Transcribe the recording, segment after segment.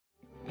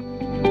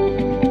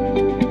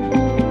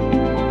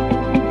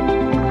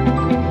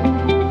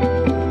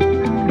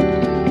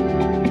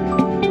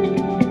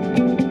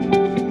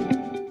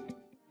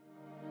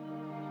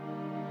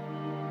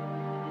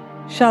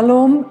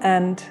Shalom,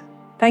 and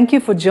thank you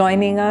for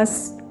joining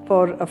us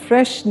for a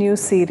fresh new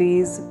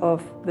series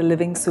of the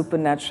Living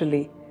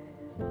Supernaturally.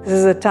 This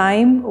is a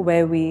time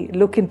where we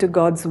look into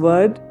God's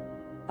Word,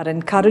 are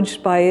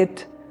encouraged by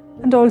it,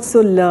 and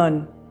also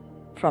learn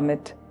from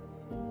it.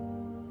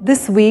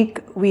 This week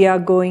we are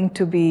going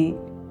to be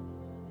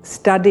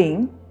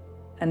studying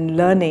and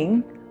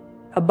learning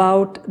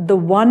about the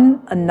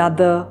one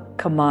another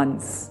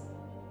commands.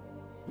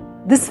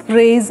 This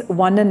phrase,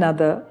 one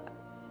another,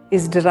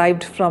 is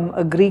derived from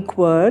a Greek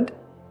word,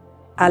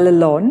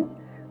 allelon,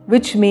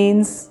 which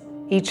means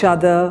each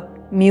other,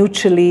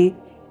 mutually,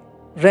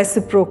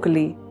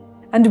 reciprocally.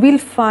 And we'll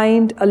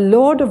find a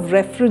lot of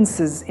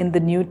references in the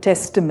New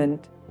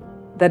Testament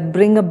that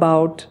bring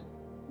about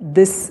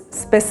this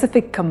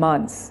specific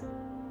commands.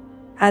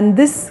 And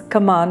this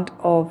command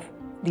of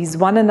these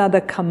one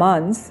another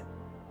commands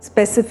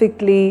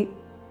specifically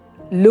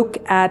look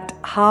at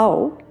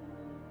how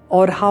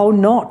or how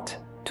not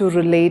to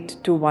relate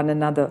to one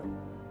another.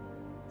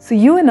 So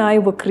you and I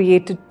were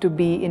created to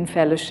be in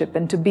fellowship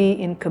and to be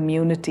in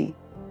community,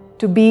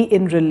 to be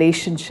in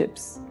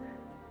relationships.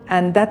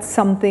 And that's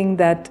something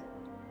that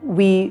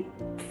we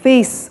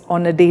face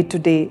on a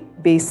day-to-day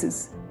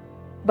basis.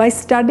 By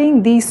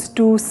studying these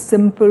two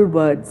simple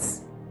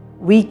words,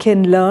 we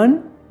can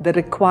learn the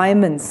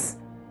requirements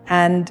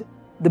and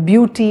the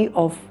beauty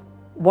of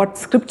what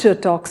Scripture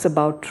talks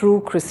about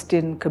true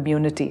Christian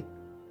community.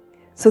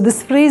 So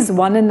this phrase,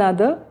 one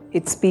another,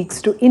 it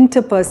speaks to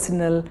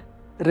interpersonal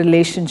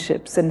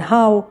relationships and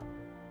how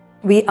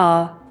we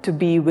are to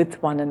be with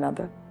one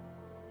another.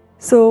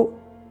 So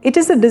it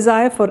is a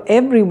desire for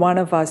every one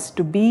of us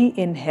to be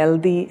in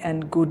healthy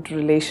and good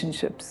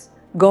relationships.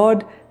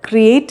 God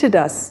created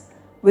us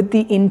with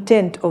the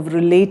intent of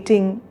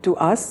relating to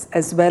us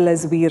as well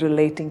as we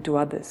relating to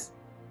others.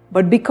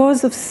 But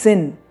because of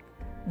sin,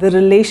 the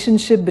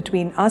relationship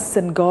between us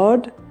and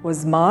God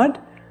was marred.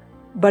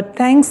 But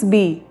thanks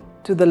be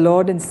to the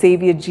Lord and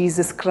Savior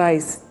Jesus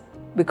Christ.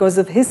 Because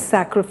of His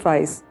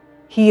sacrifice,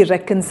 He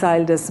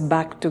reconciled us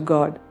back to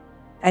God.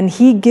 And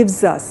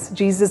Jesus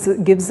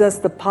gives us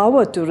the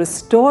power to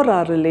restore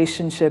our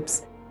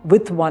relationships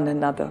with one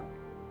another.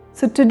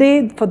 So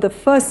today, for the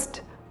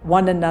first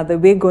one another,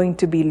 we're going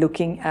to be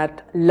looking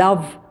at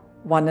love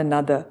one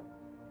another.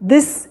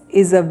 This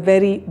is a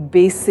very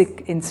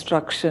basic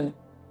instruction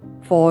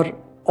for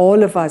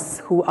all of us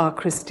who are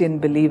Christian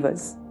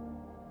believers.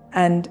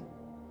 And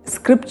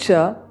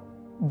Scripture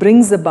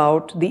brings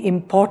about the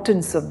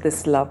importance of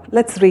this love.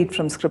 Let's read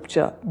from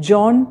Scripture.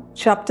 John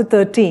chapter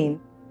 13,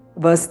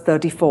 verse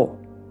 34.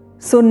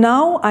 So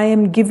now I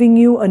am giving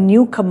you a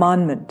new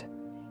commandment.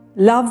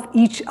 Love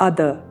each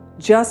other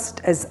just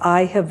as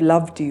I have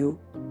loved you.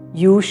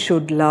 You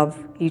should love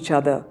each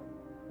other.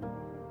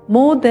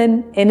 More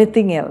than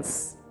anything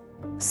else,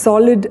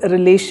 solid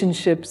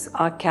relationships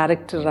are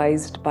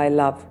characterized by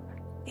love.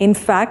 In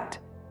fact,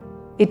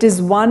 it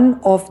is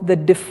one of the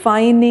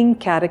defining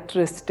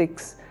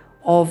characteristics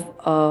of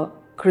a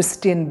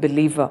Christian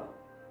believer.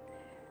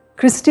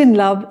 Christian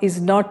love is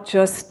not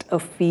just a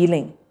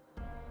feeling.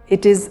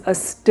 It is a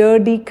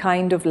sturdy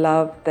kind of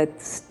love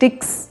that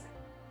sticks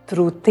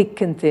through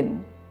thick and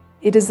thin.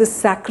 It is a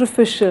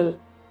sacrificial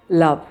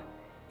love.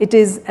 It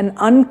is an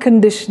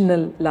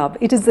unconditional love.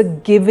 It is a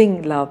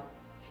giving love.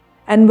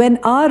 And when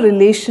our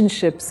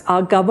relationships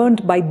are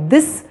governed by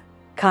this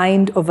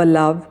kind of a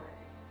love,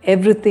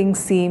 everything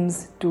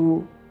seems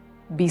to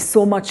be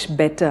so much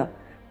better.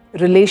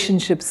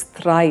 Relationships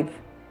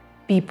thrive.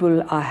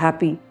 People are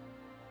happy.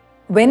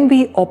 When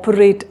we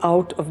operate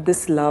out of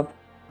this love,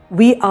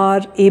 we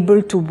are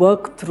able to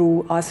work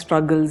through our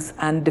struggles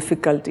and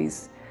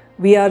difficulties.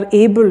 We are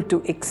able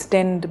to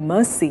extend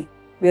mercy.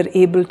 We are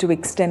able to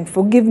extend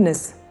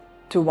forgiveness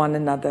to one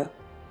another.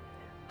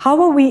 How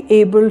are we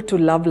able to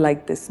love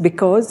like this?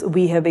 Because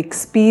we have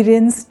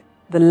experienced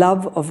the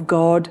love of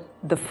God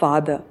the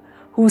Father,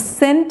 who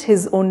sent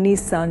His only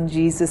Son,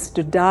 Jesus,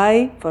 to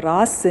die for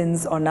our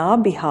sins on our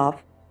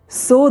behalf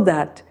so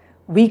that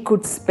we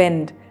could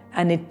spend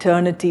an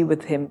eternity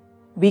with Him.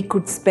 We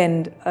could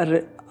spend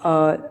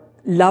a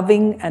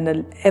loving and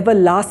an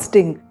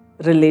everlasting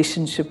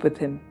relationship with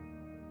Him.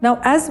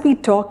 Now, as we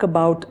talk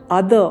about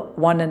other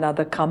one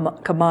another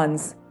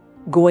commands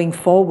going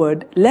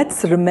forward,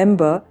 let's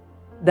remember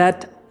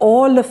that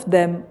all of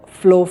them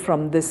flow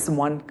from this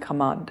one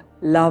command: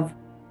 love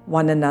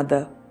one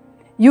another.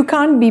 You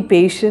can't be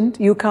patient,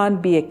 you can't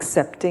be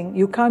accepting,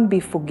 you can't be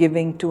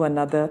forgiving to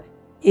another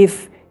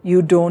if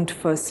you don't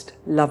first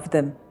love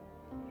them.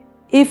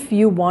 If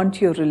you want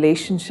your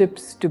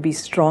relationships to be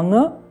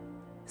stronger,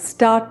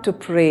 start to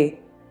pray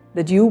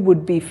that you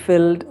would be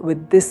filled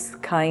with this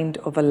kind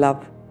of a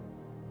love.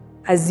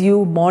 As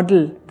you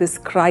model this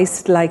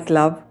Christ-like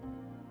love,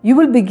 you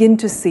will begin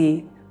to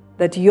see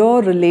that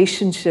your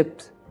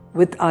relationships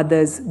with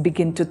others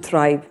begin to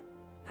thrive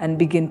and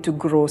begin to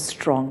grow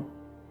strong.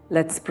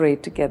 Let's pray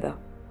together.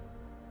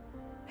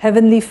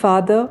 Heavenly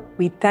Father,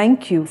 we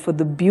thank you for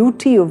the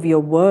beauty of your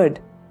word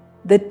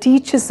that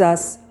teaches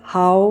us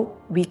how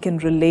we can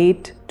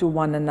relate to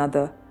one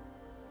another.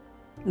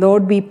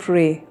 Lord, we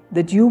pray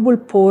that you will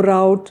pour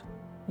out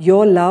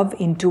your love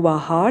into our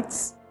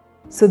hearts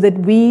so that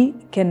we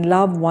can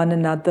love one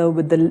another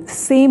with the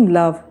same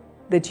love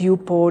that you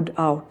poured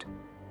out,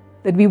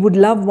 that we would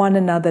love one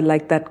another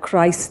like that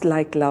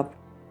Christ-like love.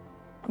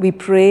 We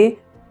pray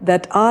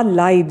that our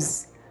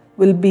lives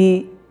will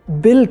be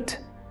built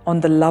on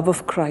the love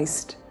of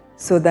Christ,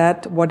 so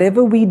that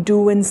whatever we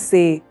do and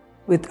say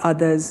with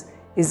others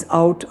is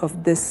out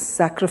of this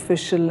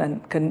sacrificial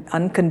and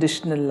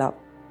unconditional love.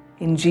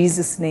 In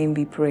Jesus' name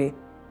we pray.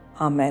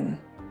 Amen.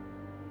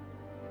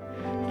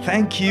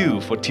 Thank you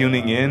for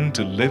tuning in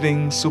to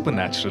Living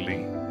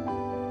Supernaturally.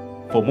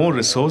 For more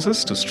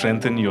resources to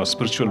strengthen your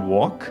spiritual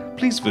walk,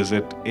 please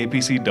visit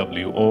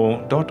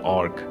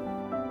apcwo.org.